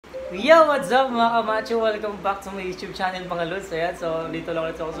Yo, what's up mga kamacho? Welcome back to my YouTube channel mga Lods. Ayan, so dito lang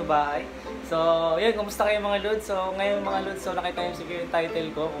ulit ako sa bahay. So, yun, kumusta kayo mga Lods? So, ngayon mga Lods, so nakita niyo siguro yung title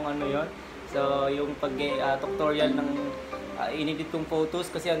ko kung ano yun. So, yung tutorial ng inedit kong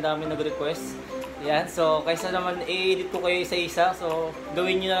photos kasi ang dami nag-request. Ayan, so kaysa naman i-edit ko kayo isa-isa, so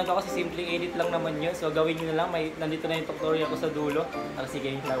gawin nyo na lang ito kasi simpleng edit lang naman yun. So, gawin nyo na lang, nandito na yung tutorial ko sa dulo.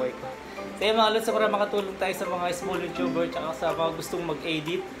 Sige, yung laway ko. So, yun mga Lods, so para makatulong tayo sa mga small YouTuber tsaka sa mga gustong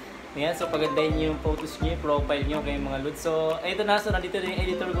mag-edit. Ayan, so pagandahin nyo yung photos nyo, yung profile nyo kayong mga Lods. So, ito na, so nandito na yung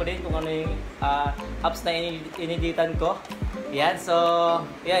editor ko din kung ano yung apps na ineditan ko. Ayan, so,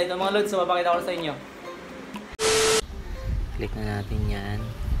 yeah, ito mga Lods, so mapakita ko sa inyo. Click na natin yan.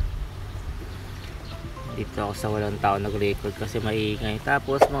 Dito ako sa walang tao nag-record kasi maingay.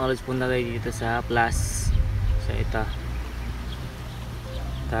 Tapos mga Lods, punta tayo dito sa plus. So, ito.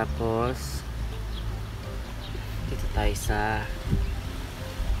 Tapos, dito tayo sa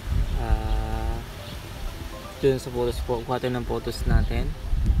dun sa photos po, kuha tayo ng photos natin.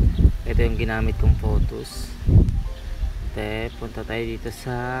 Ito yung ginamit kong photos. Then punta tayo dito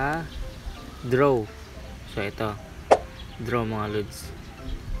sa draw. So ito, draw mga Lods.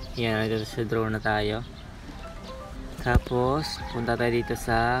 Yan, dito sa draw na tayo. Tapos punta tayo dito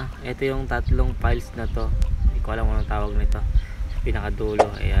sa, ito yung tatlong files na to, hindi ko alam kung anong tawag nito, pinakadulo.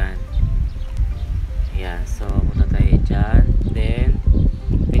 Ayan, ayan, so punta tayo dyan. Then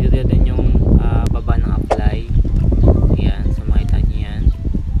medyo din yung baba ng apply. Ayan, so makita nyo yan.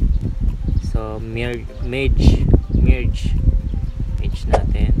 So merge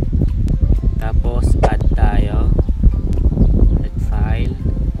natin. Tapos add tayo, add file.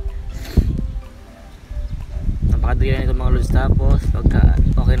 Napakadali na ito mga Lods. Tapos pagka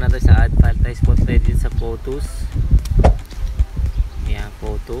okay na tayo sa add file, tayo spot tayo din sa photos. Ayan,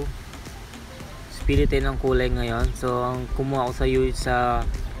 photo. Pili tayo ng kulay ngayon. So ang kumuha ko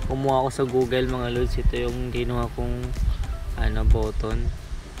sa Google mga Lods, ito yung kinuha kong button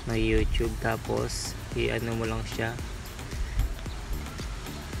na YouTube. Tapos i-ano mo lang siya.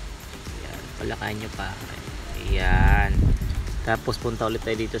 Ayan, palakayan nyo pa. Ayan. Tapos punta ulit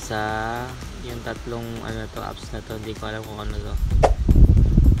tayo dito sa yung tatlong apps na to, hindi ko alam kung ano to.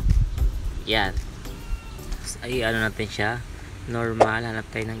 Ayan. Ay natin siya, normal. Hanap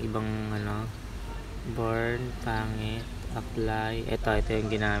tayo ng ibang burn, pangit, apply. Ito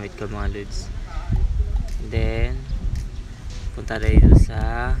yung ginamit ko mga Lods. Then punta tayo dito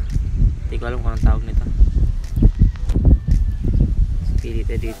sa, hindi ko alam kung anong tawag nito. Pili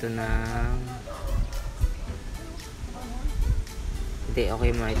tayo dito ng, hindi, okay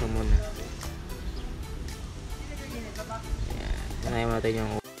muna ito muna. Ayan, nanayin mo natin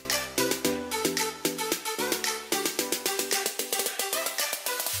yung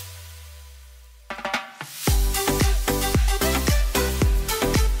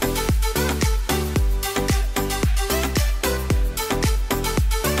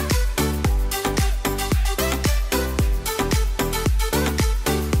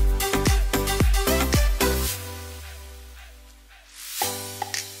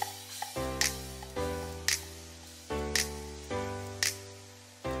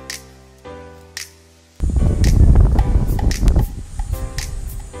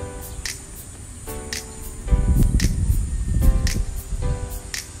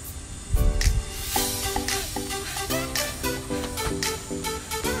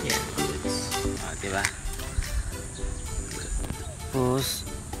diba? Tapos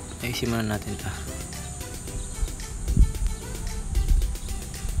ayusin muna natin ito.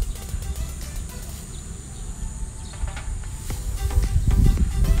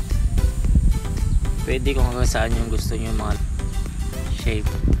 Pwede kung hanggang saan yung gusto nyo mga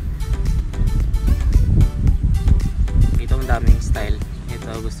shape. Ito ang daming style.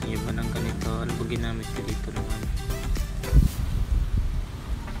 Ito, gusto nyo ba ng ganito? Ano ba ginamit ko dito naman?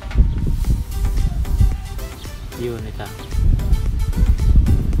 Yun, ito.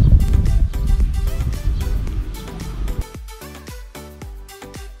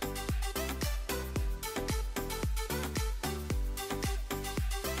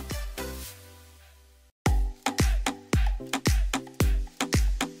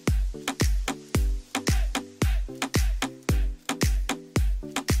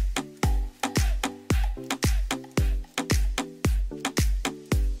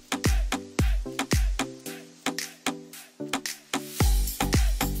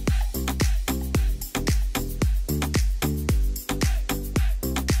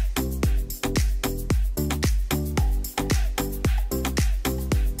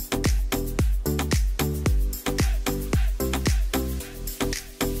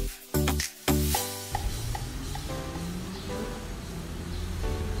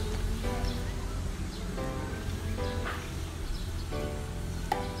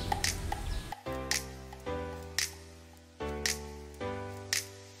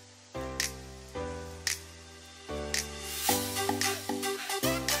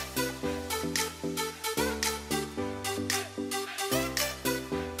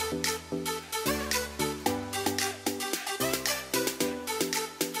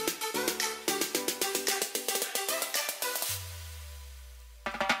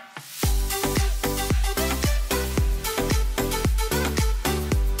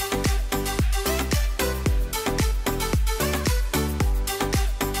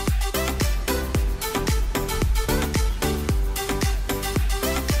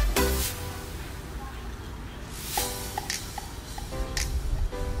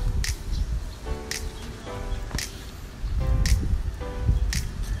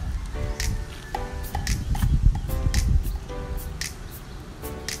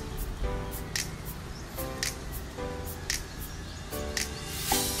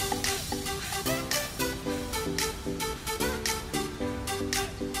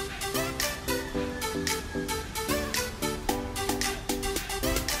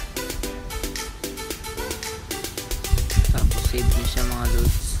 save niya siya mga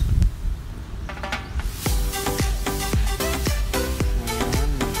lods. Ayan,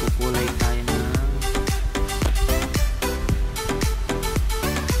 magkukulay tayo ng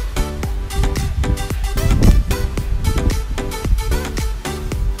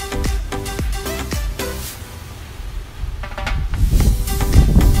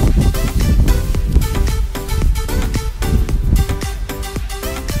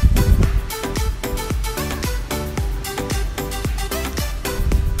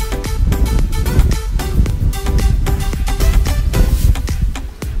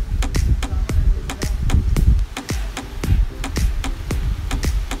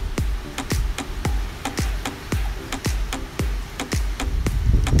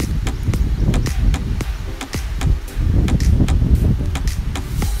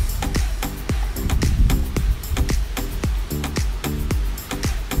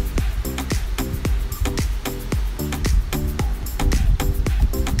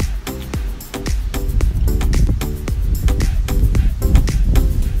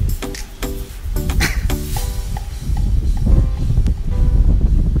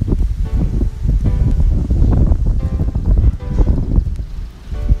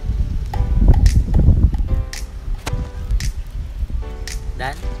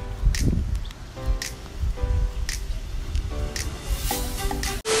Dan.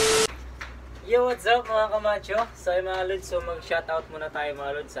 Yo, what's up mga kamacho? So mga lods, so mag-shoutout muna tayo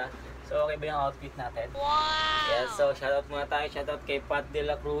mga lods ha. So okay ba yung outfit natin? Wow! Yeah, so shoutout muna tayo. Shoutout kay Pat De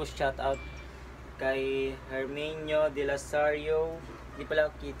La Cruz. Shoutout kay Herminio De La Sario. Hindi pala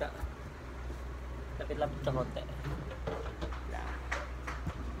kita. Lapit-lapit sa konti.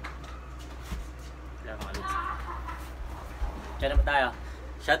 Wala mga lods. Diyan naman tayo.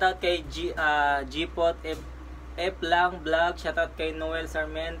 Shoutout kay Gpot F lang vlog. Shoutout kay Noel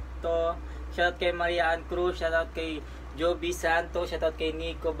Sarmiento. Shoutout kay Maria Ann Cruz. Shoutout kay Joby Santo. Shoutout kay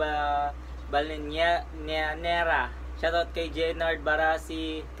Nico Balinera. Shoutout kay Jenard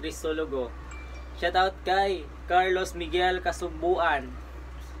Barasi Cristologo. Shoutout kay Carlos Miguel Kasubuan.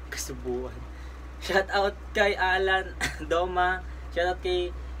 Shoutout kay Alan Doma. Shoutout kay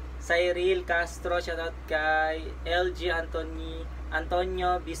Cyril Castro. Shoutout kay LG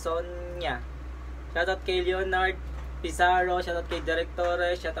Antonio Bisonia. Shoutout kay Leonard Pizarro. Shoutout kay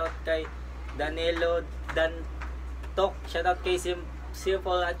Directore. Shoutout kay Danilo Dantok. Shoutout kay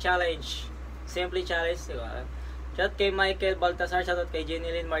Simple Challenge. Simply Challenge. Shoutout kay Michael Baltasar. Shoutout kay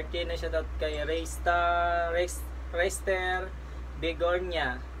Jenilyn Martinez. Shoutout kay Reister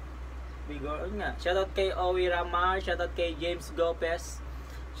Bigornia. Shoutout kay Owi Ramar. Shoutout kay James Gopez.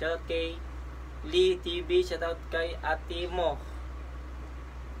 Shoutout kay Lee TV. Shoutout kay Atimo.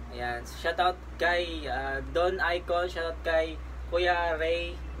 Ayan. Shoutout kay Don Icon. Shoutout kay Kuya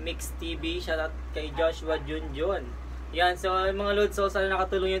Ray Mix TV. Shoutout kay Joshua Junjun. Yan. So mga lods, so sana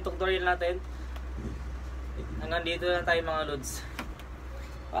nakatulong yung tutorial natin. Hanggang dito lang tayo mga lods.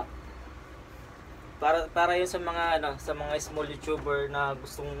 Para yun sa mga sa mga small YouTuber na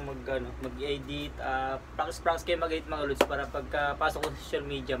gustong mag-edit, practice kayo mag-edit mga lods para pagkapasok ko sa social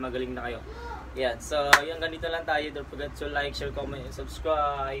media magaling na kayo. Yan. So, yung ganito lang tayo. Don't forget to like, share, comment, and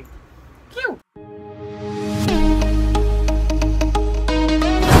subscribe. Pew!